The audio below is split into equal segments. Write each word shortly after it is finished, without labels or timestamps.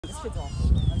This kid's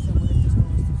awful. I said, what if this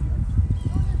one was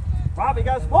 2-0? Robbie,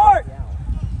 go sport!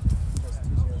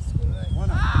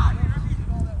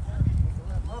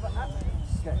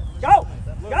 Go!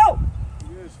 Go!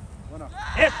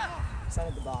 Hit! Send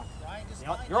it to Bach.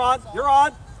 You're on. You're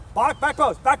on. Bach, back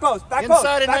post. Back post. Back post.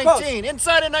 Inside of back 19.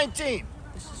 Inside of 19.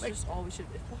 This is just all we should.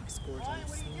 If Bach scores,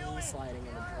 I'm sliding in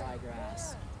the dry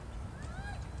grass.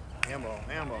 Handball.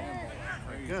 Handball.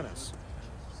 My goodness.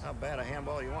 How bad a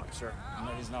handball you want, sir?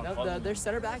 No, he's not. No, their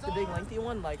center back, the big lengthy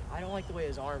one, like I don't like the way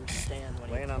his arms stand when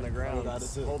Laying on the ground,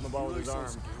 holding the ball with his arm.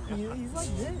 He's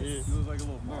like this. He was like a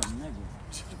little nigga.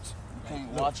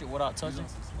 Can't watch it without touching.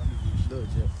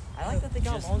 I like that they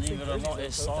got Just long leave it jerseys. alone.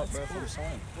 It's though. soft, That's bro. cool. From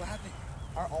swing. What happened?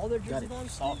 Are all their jerseys long?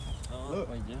 Soft. Look.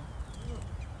 Right there.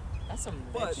 That's some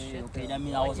But- big shit. Okay, though. that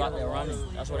means I was out there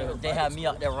running. That's what they had me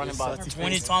out there running about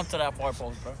 20 times to that far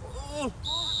post, bro.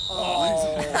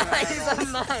 Oh, he's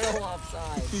a mile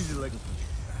offside. He's looking.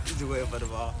 He's way up at the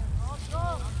ball.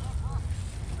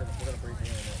 We're gonna break the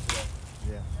internet.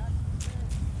 Yeah.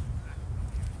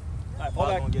 All right, pull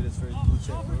back. Gonna get his first blue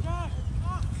check,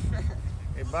 bro.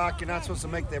 Hey, Bach, you're not supposed to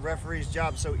make the referee's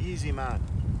job so easy, man.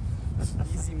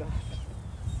 Easy man.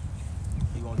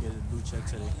 He won't get his blue check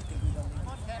today.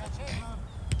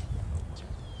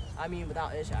 I mean,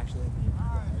 without Ish, actually.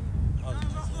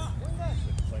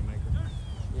 Playmaker.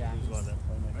 Yeah. He's one of them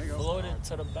playmakers. Float it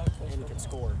to the back post. And he can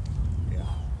score. Yeah.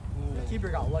 The keeper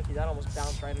got lucky. That almost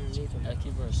bounced right underneath him. That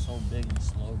keeper is so big and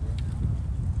slow,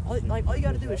 bro. All you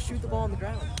got to do is shoot the ball on the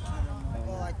ground.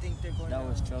 Well, I think they're going That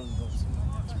was Charlie Ghost.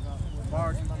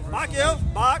 Bach, you.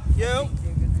 Bach, you.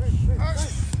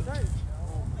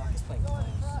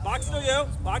 Bach, still you.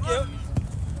 Bach, you.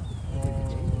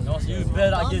 No, so you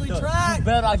bet I get you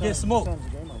bet I get smoked. All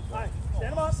right,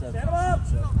 stand him up. Stand him up.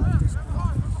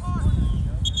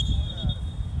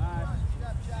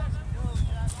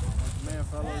 Man,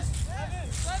 fellas.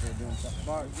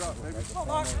 Mark, drop, baby. Come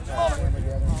on, Bach.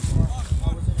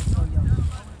 I was in it so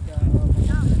young.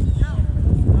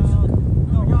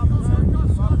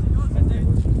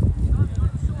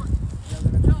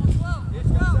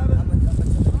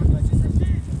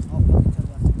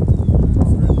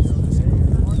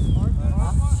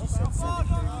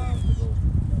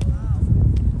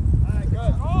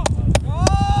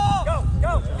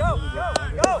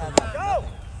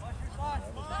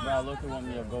 Bro, look who want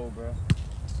me a goal, bro.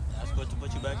 I scored to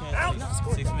put you back in.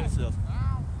 6 minutes left.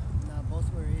 Nah,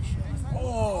 both were issues.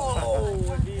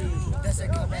 Oh, Does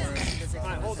it come in? All Does it right,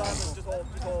 come hold on. in? Just hold.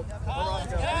 Hold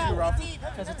on.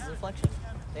 Because it's a deflection.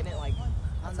 They didn't like.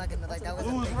 I'm not gonna like that was.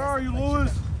 Lewis, where are you,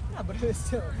 Lewis? Yeah, but it was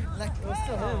still. Like It was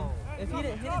still him. If he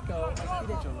didn't hit it, go. Like, he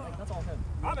didn't. Like, that's all him.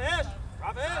 Rob Ish.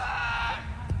 Rob Ish.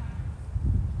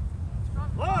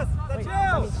 Lewis, that's Wait, you.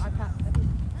 that means I passed. That means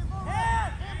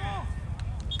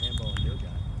Handball, your guy.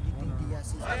 you think Diaz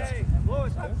is Hey,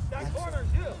 Lewis, that corner's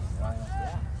you.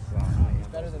 it's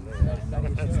better than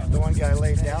The one guy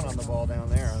laid down on the ball down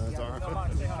there on his arm.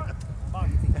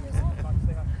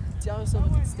 Thiago Silva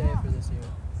can stay for this year,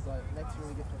 but next year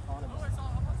we get Fofana back.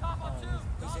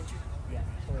 He's injured Yeah,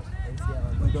 of course.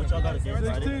 ACL. Don't y'all got a game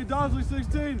Friday? 16, Dodsley,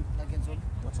 16. against him.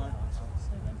 What time?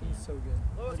 He's so good.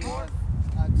 What do you have?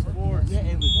 Axel Yeah,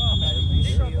 Diaz,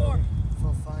 it was.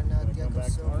 Fofana, Thiago Oh, they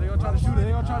Silva. gonna try to shoot it.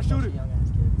 They gonna try to shoot it. Young ass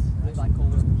kids. They like Cole.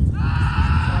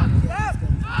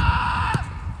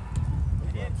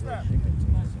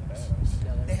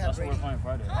 They have That's what we're Brady. playing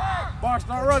Friday. Box,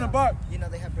 start running, Box. You know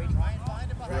they have Brady.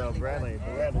 Well, Bradley's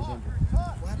injured. What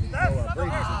happened? Oh,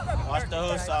 Brady's injured. Watch the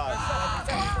hood side.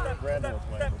 Bradley will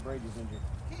play, but Brady's injured.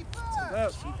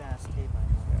 Yep. Cheap ass tape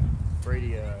I know.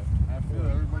 Brady, I feel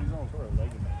it. Everybody's on. tore a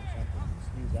ligament or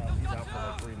something. He's out. He's out for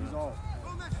like 3 He's months. off.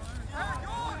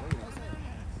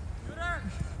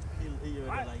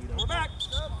 We're back.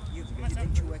 You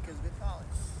think Chueca's good?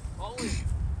 Oh,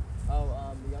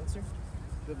 the youngster?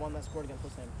 The one that scored against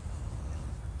Hussein.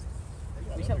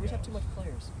 We just have too much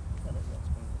players.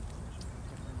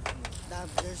 Nah,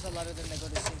 there's a lot of them that go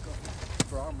to Cinco.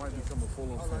 Bro, I might become a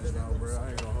Fulham fan now, bro. I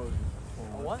ain't gonna hold you.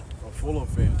 A what? A Fulham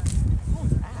fan.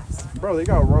 Who's ass? Bro, they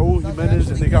got Raul Jimenez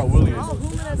and they got Williams. Oh,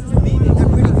 Jimenez is amazing. They're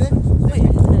pretty good. Wait,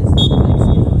 Jimenez is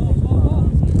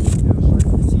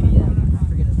the CDM. I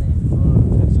forget his name.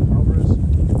 Alvarez.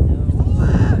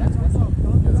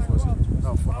 That's Wesley.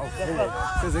 No, Fulham.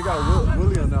 Because they got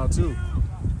William now, too.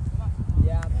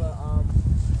 Yeah, but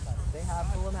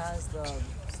Fulham has the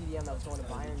CDM that was going to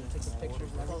Bayern and took the pictures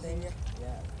and everything.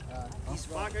 Yeah.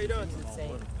 Bach, how you doing? He's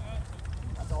insane.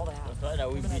 That's all they The have. fact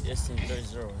that we beat this team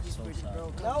 3-0 is so sad.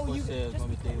 No, you. said it's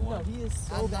gonna be 3-1. No, he is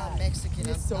so I'm bad. not Mexican.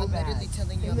 He is so I'm bad. literally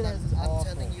telling you Jimenez is I'm awful.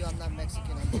 telling you I'm not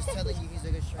Mexican. I'm just telling you he's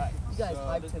a good striker. You guys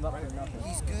hyped him up for nothing.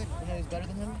 He's good. You know who's better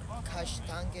than him?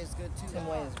 Kashtanka is good too. Tim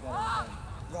Way is better than him.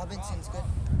 Robinson's good.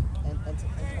 And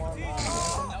Antoine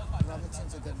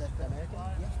Robinson's a good left back. American?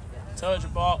 Yeah. Touch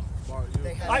ball.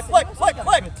 They have All right, flick.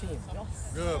 Good team. Y'all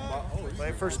Good,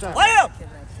 Play first time. Play him.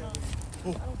 cannot tell me.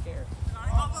 I don't care.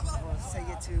 Say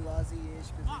it to Aussie-ish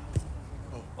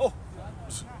because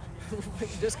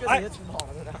Just because he hits the ball,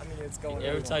 I mean it's going.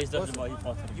 Every time he's touching the ball, he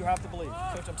falls to the You have to believe.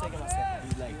 Coach, I'm taking my second.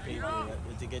 He's like paper.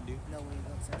 What they can do? no way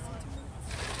don't say it in 2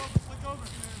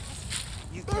 minutes.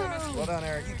 You can't. Well done,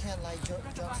 Eric. You can't like John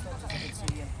Stones is a good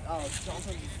CDM. Oh,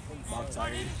 Johnson is Box insane.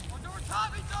 already.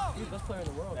 He's the best player in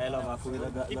the world. Hey, look, my food.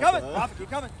 Keep coming, Prophet. Keep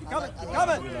coming. Keep coming. Keep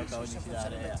coming.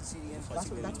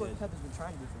 That's what Pep has been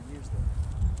trying to do for years, though.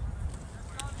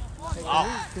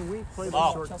 Can we play the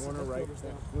Oh. short corner right now?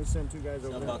 Can we send 2 guys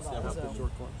over there? Buck, step Help up. the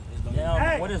short corner.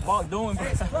 Yeah, what is Bach doing, bro?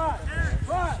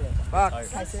 Buck.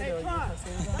 Caicedo,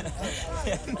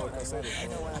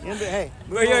 you Hey,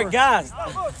 Where your guys?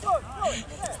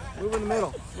 move in the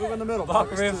middle. Move in the middle.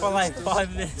 Bach ran for like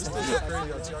 5 minutes. It's crazy how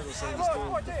Thiago Silva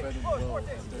still defending well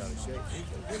without a shake.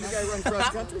 Didn't the guy run cross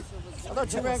country? I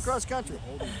thought you ran cross country.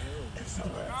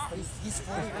 He's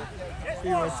 40. He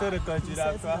went to the country He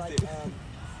that says crossed like, it.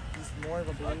 he's more of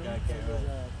a balloon. Okay, so okay,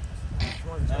 there's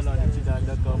more of a I know that you done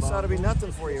duck This ought to be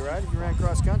nothing for you, right? If you ran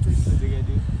cross country. What they can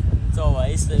do? It's over.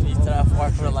 He slipped me to that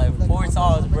far for like 4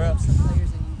 times, bro. Some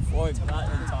players and you 4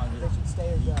 goddamn times. They should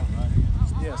stay or go.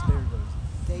 Yes, there it goes.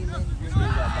 Dalen, He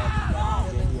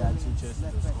got he had 2 chests to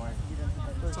score.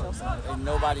 Ain't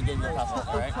nobody getting the pass off,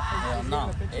 right? Hell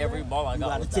no. Every ball I You got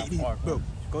gotta was take that these, far, bro. bro.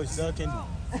 Coach Sell can do.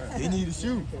 They need to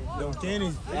shoot. Them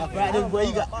tennis. After practice, boy,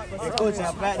 you got. Hey, coach,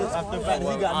 after practice, he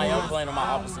got I am me. playing on my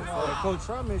opposite foot. Coach,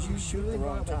 problem is you shoot at the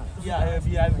wrong time. Yeah, if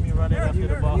you having me running after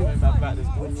the ball, man, after practice.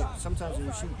 Sometimes when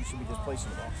you shoot, you should be just placing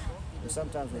the ball. And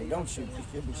sometimes when you don't shoot, you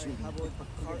should be shooting.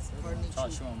 Try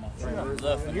to shoot on my friend.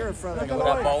 Left. When you're in front of Where the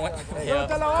that ball went? Yeah.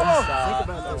 think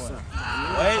about this. Son.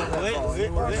 Wait.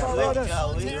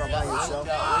 You're all by yourself.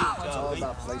 It's all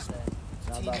about placement. It's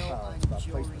not about power. It's about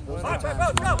placement. Those are the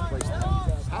times you want to place the ball.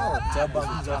 Power. Tell Buck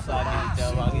he's outside.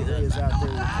 Tell Buck he's Is out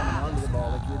there you're coming onto the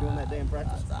ball like you were doing that day in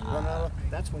practice. Run out of,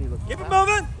 that's when you look. Keep it power.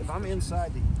 moving. If I'm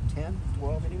inside the 10,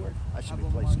 12, anywhere, I should be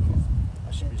placing the ball.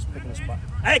 I should be just picking a spot.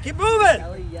 Hey, keep moving.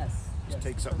 Kelly, yes. Just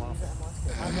take something off.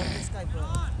 I love this guy, but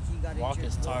he got Walk injured.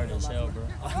 is tired as hell, bro.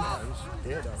 He's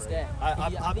dead already. Stay.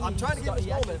 I'm trying to get this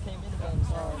He moving. actually came in against,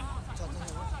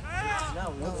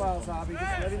 No fouls, Hobby.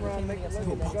 Just let him run. Make it look.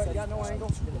 You got no angle.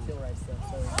 didn't feel right still.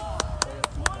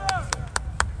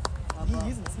 So he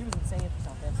was insane for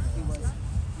Southampton. He was.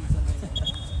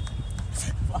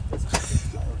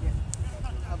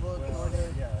 How about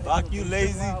Gordon? Buck, you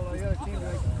lazy. The other team make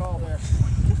a call there.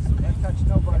 Can't touch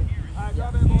nobody.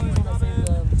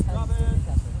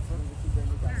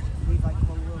 Levi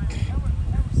Colwell.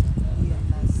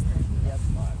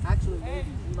 Actually, maybe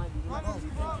he might be because we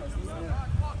bought him from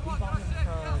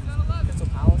Crystal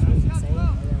Palace, was insane,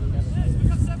 and then we never played him.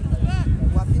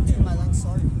 What happened to Milan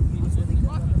Sarri? He was really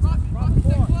good.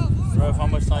 Bro, how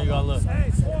much time you got left? Oh, I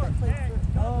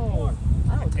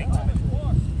don't know actually,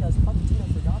 because Pochettino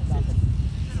forgot about him.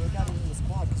 So he got him in the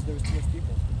squad because there was too much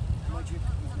people. Madrid.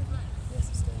 Yes,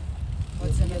 he's staying. But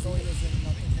Senegal is in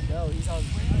nothing. No, he's on.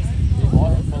 They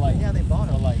bought him for like, Yeah, they bought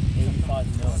him. for like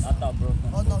 85 million. I thought bro. Oh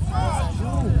no, he was at No,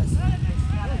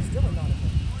 he's still in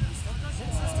Nottingham.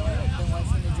 Then why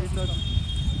from Madrid?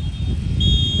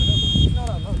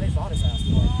 No, they bought his ass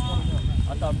for like 20 million.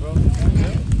 I thought bro.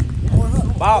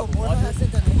 Bob. Borja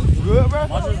hasn't done anything. Good, bro.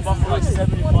 Madrid was bought for like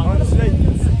 75 On the million. stage. The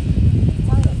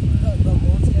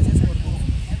goals he hasn't scored goals.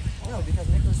 No, because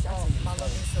Nicholas Jackson. Malo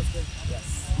is so good. Yes,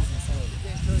 he's insane.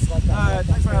 He's like that. All right,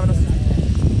 thanks for having us.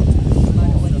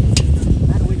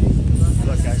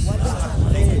 Look,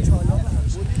 guys.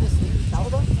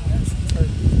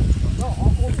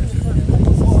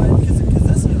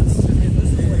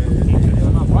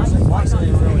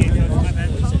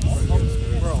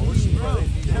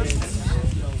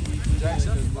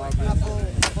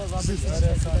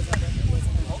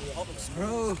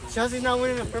 Chelsea's not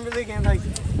winning the Premier League in like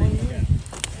 20 years.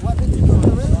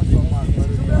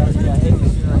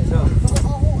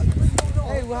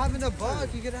 Hey, what happened to Buck?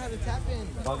 You could have had a tap in.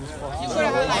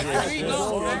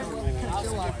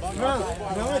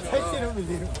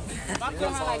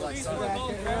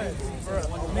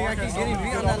 I keep getting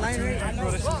beat on that line right?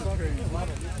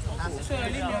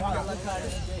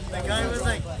 The guy was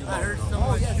like, I heard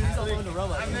someone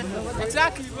shoot.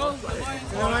 Exactly, bro.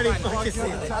 Nobody fucking see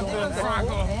it. I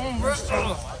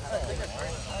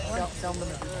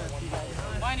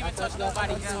ain't even touch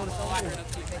nobody.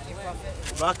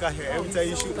 Bach out here. Every time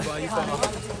you shoot the ball, you fall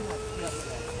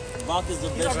off. Bach is the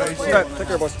best. Alright, take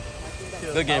care, boys.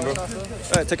 Good game, bro.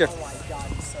 Alright, take care.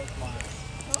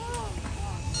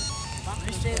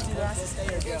 Christian's either has to stay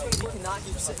or go. We cannot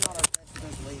keep sitting on our bench.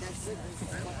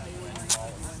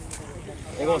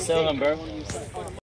 They're gonna sell him, bro.